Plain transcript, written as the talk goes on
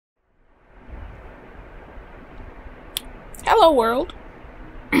Hello world.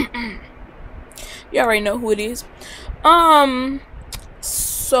 You already know who it is.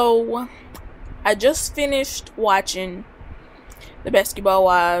 So I just finished watching the Basketball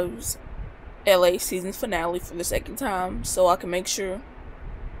Wives LA season finale for the second time, so I can make sure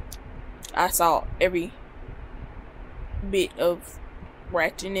I saw every bit of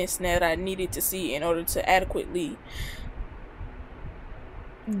ratchetness that I needed to see in order to adequately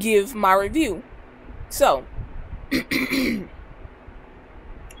give my review. So the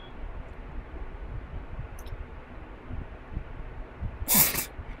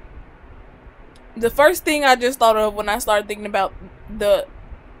first thing I just thought of when I started thinking about the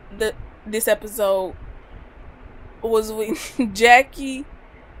this episode was when Jackie,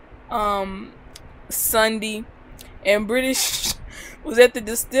 um, Sundy, and British was at the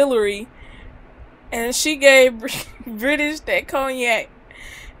distillery, and she gave British that cognac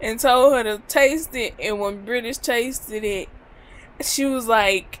and told her to taste it. And when British tasted it, she was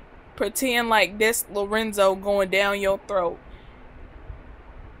like, "Pretend like that's Lorenzo going down your throat."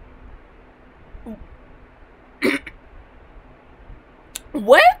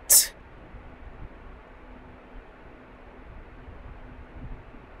 What?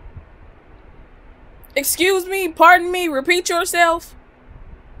 Excuse me, pardon me, repeat yourself.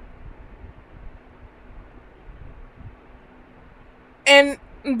 And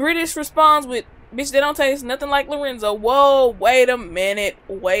British responds with, "Bitch, they don't taste nothing like Lorenzo." Whoa, wait a minute.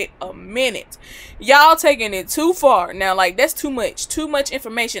 Wait a minute. Y'all taking it too far. Now, like, that's too much. Too much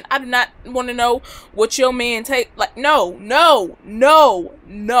information. I do not want to know what your man take. Like, no, no, no,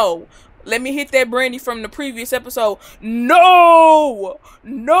 no. Let me hit that brandy from the previous episode. No!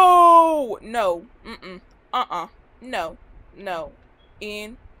 No! No. No. No.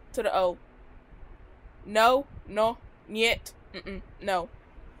 N to the O. No. No. Yet. No.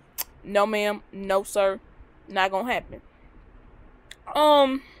 No, ma'am. No, sir. Not gonna happen.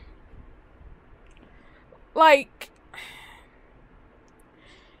 Um, like,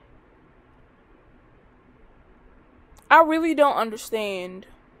 I really don't understand.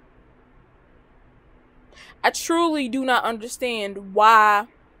 I truly do not understand why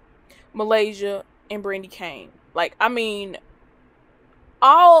Malaysia and Brandy came. Like, I mean,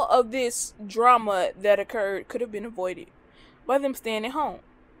 all of this drama that occurred could have been avoided by them staying at home.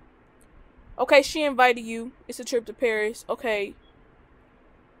 Okay, she invited you. It's a trip to Paris. Okay,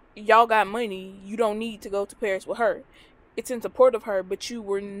 y'all got money. You don't need to go to Paris with her. It's in support of her, but you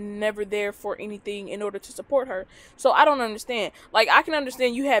were never there for anything in order to support her. So I don't understand. Like, I can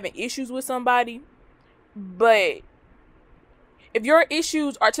understand you having issues with somebody, but if your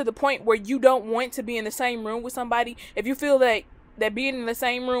issues are to the point where you don't want to be in the same room with somebody, if you feel that being in the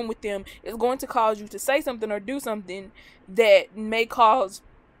same room with them is going to cause you to say something or do something that may cause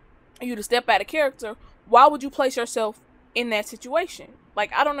you to step out of character, why would you place yourself in that situation?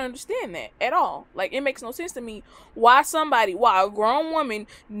 Like, I don't understand that at all. Like, it makes no sense to me why a grown woman,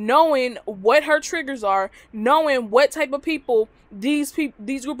 knowing what her triggers are, knowing what type of people these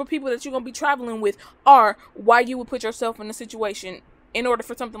group of people that you're going to be traveling with are, why you would put yourself in a situation in order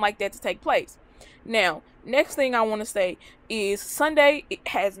for something like that to take place. Now, next thing I want to say is Sunday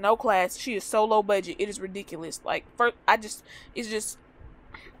has no class. She is so low budget. It is ridiculous. Like, first, it's just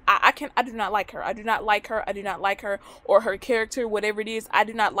I do not like her. I do not like her. I do not like her or her character, whatever it is. I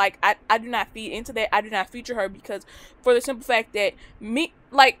do not like, I do not feed into that. I do not feature her because for the simple fact that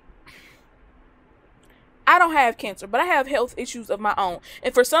I don't have cancer, but I have health issues of my own.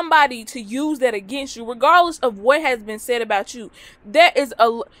 And for somebody to use that against you, regardless of what has been said about you, that is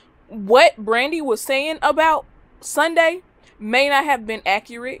what Brandy was saying about Sunday may not have been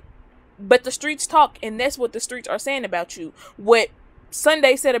accurate, but the streets talk, and that's what the streets are saying about you. What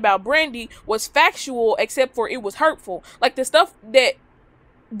Sunday said about Brandy was factual, except for it was hurtful. Like, the stuff that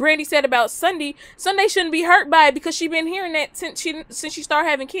Brandy said about Sunday shouldn't be hurt by it because she been hearing that since she started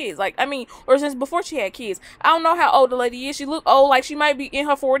having kids. Like, I mean, or since before she had kids. I don't know how old the lady is. She look old, like she might be in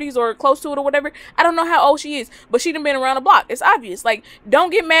her 40s or close to it or whatever. I don't know how old she is, but she done been around the block. It's obvious. Like, don't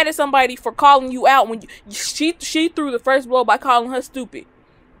get mad at somebody for calling you out when she threw the first blow by calling her stupid.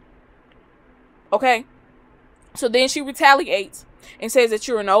 Okay? So then she retaliates and says that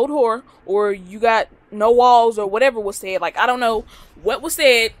you're an old whore or you got no walls or whatever was said. Like, I don't know what was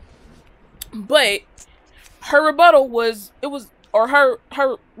said, but her rebuttal was, or her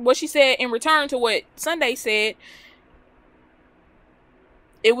what she said in return to what Sunday said,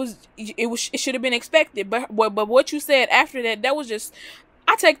 it should have been expected. But what you said after that was just,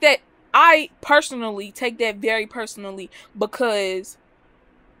 I personally take that very personally, because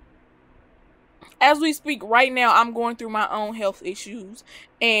as we speak right now, I'm going through my own health issues.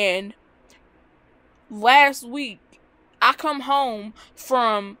 And last week, I come home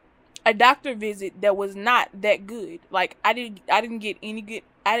from a doctor visit that was not that good. Like I didn't get any good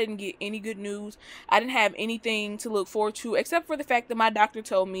news. I didn't have anything to look forward to except for the fact that my doctor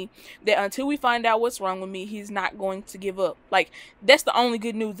told me that until we find out what's wrong with me, he's not going to give up. Like that's the only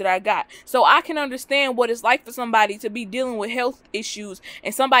good news that I got. So I can understand what it's like for somebody to be dealing with health issues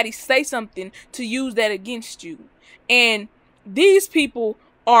and somebody say something to use that against you. And these people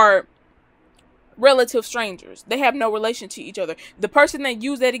are relative strangers. They have no relation to each other. The person that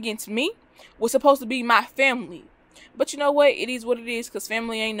used that against me was supposed to be my family. But you know what? It is what it is, because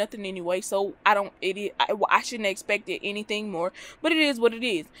family ain't nothing anyway. So I shouldn't have expected anything more. But it is what it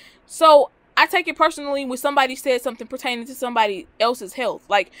is. So I take it personally when somebody says something pertaining to somebody else's health.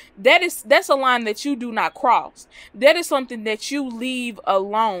 Like that's a line that you do not cross. That is something that you leave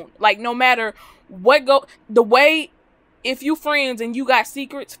alone. Like no matter what the way. If you friends and you got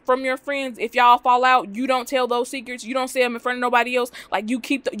secrets from your friends, if y'all fall out, you don't tell those secrets. You don't say them in front of nobody else. Like you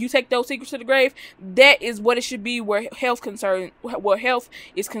take those secrets to the grave. That is what it should be where health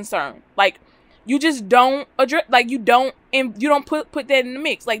is concerned. Like you just don't address. Like you don't put that in the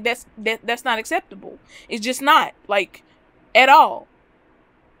mix. Like that's not acceptable. It's just not, like, at all.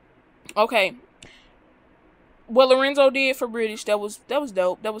 Okay. What Lorenzo did for British, that was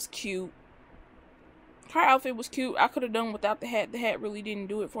dope. That was cute. Her outfit was cute. I could have done without the hat. The hat really didn't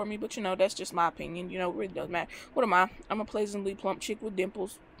do it for me. But, you know, that's just my opinion. You know, it really doesn't matter. What am I? I'm a pleasantly plump chick with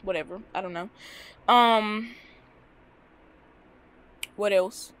dimples. Whatever. I don't know. What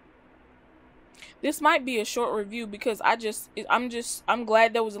else? This might be a short review because I'm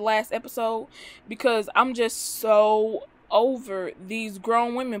glad that was the last episode. Because I'm just so over these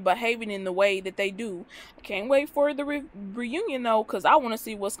grown women behaving in the way that they do. I can't wait for the reunion though, because I want to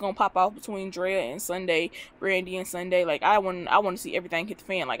see what's gonna pop off between Drea and Sunday, Brandy and Sunday. Like I want to see everything hit the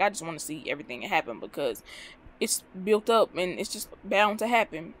fan. Like I just want to see everything happen because it's built up and it's just bound to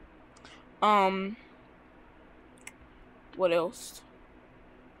happen. What else?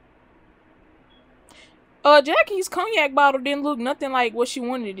 Jackie's cognac bottle didn't look nothing like what she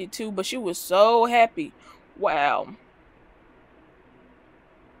wanted it to, but she was so happy. Wow.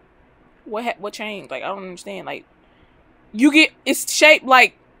 What changed? Like I don't understand. Like it's shaped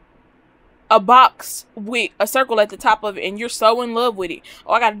like a box with a circle at the top of it, and you're so in love with it.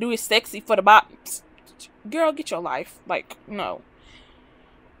 All I gotta do is sexy for the box. Girl, get your life. Like no.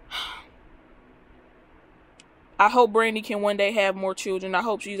 I hope Brandy can one day have more children. I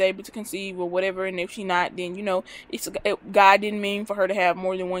hope she's able to conceive or whatever. And if she's not, then, you know, God didn't mean for her to have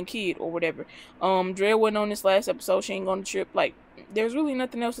more than one kid or whatever. Drea wasn't on this last episode. She ain't on the trip. Like, there's really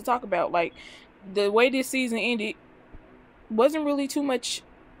nothing else to talk about. Like, the way this season ended wasn't really too much.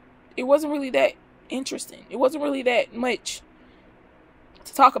 It wasn't really that interesting. It wasn't really that much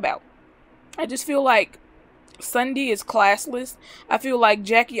to talk about. I just feel like Sundy is classless. I feel like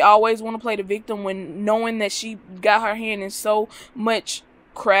Jackie always want to play the victim when knowing that she got her hand in so much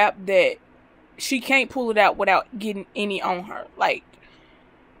crap that she can't pull it out without getting any on her. Like,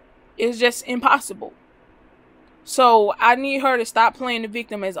 it's just impossible. So I need her to stop playing the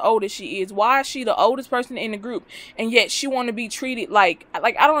victim as old as she is. Why is she the oldest person in the group and yet she want to be treated like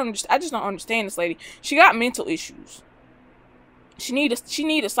I don't understand. I just don't understand this lady. She got mental issues. She need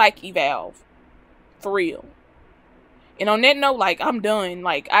a psych eval for real. And on that note, like, I'm done.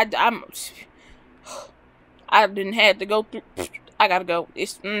 Like, I didn't have to go through. I gotta go.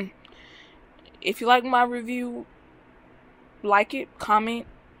 If you like my review, like it, comment,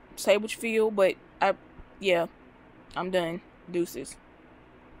 say what you feel. But yeah, I'm done. Deuces.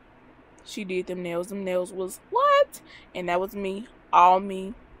 She did them nails. Them nails was what? And that was me. All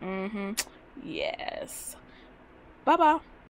me. Yes. Bye-bye.